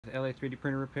LA 3D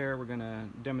printer repair. We're going to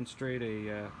demonstrate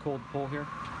a cold pull here.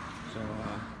 So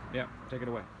yeah, take it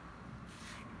away.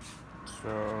 So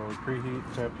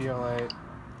preheat to PLA.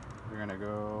 You're going to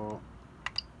go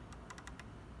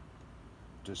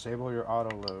disable your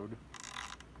auto load.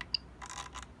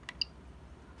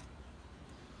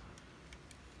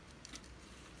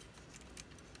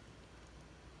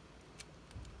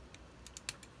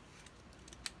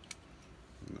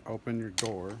 And open your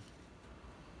door.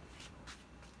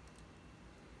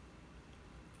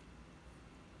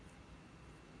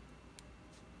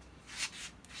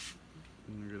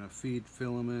 And you're going to feed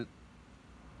filament.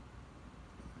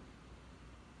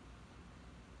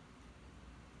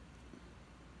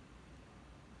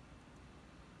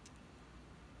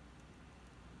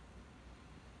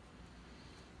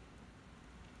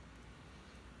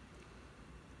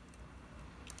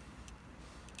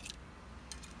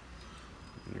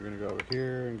 And you're going to go over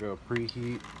here and go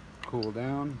preheat, cool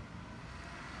down.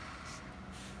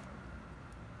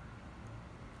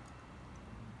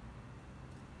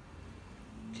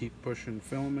 Keep pushing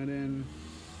filament in.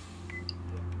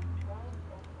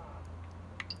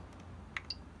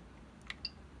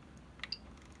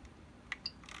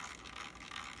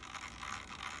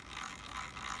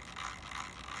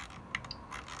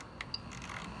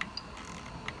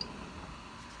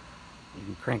 You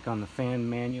can crank on the fan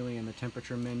manually in the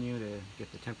temperature menu to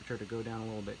get the temperature to go down a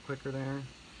little bit quicker there.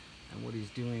 And what he's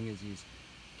doing is he's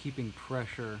keeping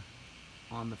pressure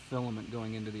on the filament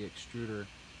going into the extruder,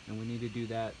 and we need to do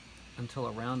that until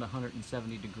around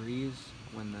 170 degrees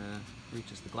when it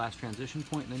reaches the glass transition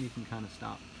point, and then you can kind of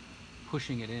stop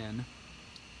pushing it in.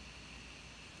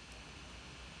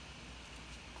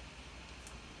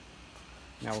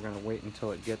 Now we're going to wait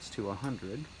until it gets to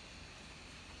 100.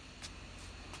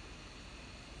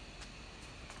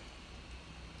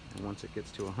 And once it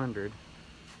gets to 100,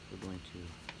 we're going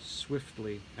to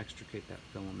swiftly extricate that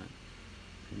filament.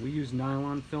 And we use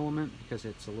nylon filament because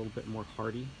it's a little bit more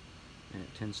hardy and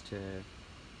it tends to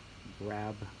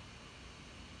grab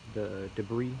the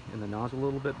debris in the nozzle a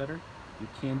little bit better. You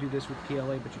can do this with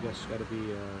PLA, but you just got to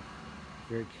be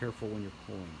very careful when you're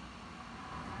pulling.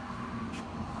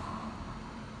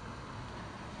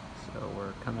 So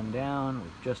we're coming down,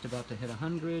 we're just about to hit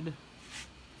 100.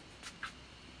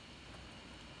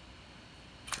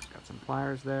 Got some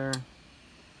pliers there.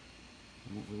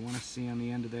 And what we want to see on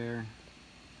the end of there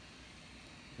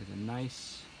is a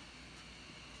nice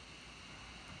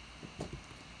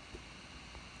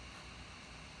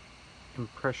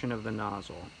impression of the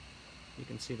nozzle. You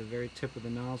can see the very tip of the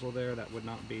nozzle there. That would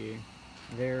not be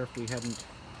there if we hadn't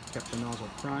kept the nozzle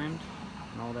primed.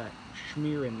 And all that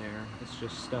schmear in there, it's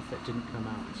just stuff that didn't come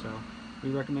out. So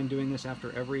we recommend doing this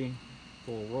after every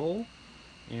full roll.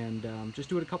 And just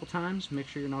do it a couple times, make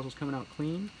sure your nozzle's coming out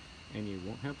clean, and you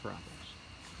won't have problems.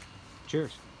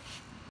 Cheers.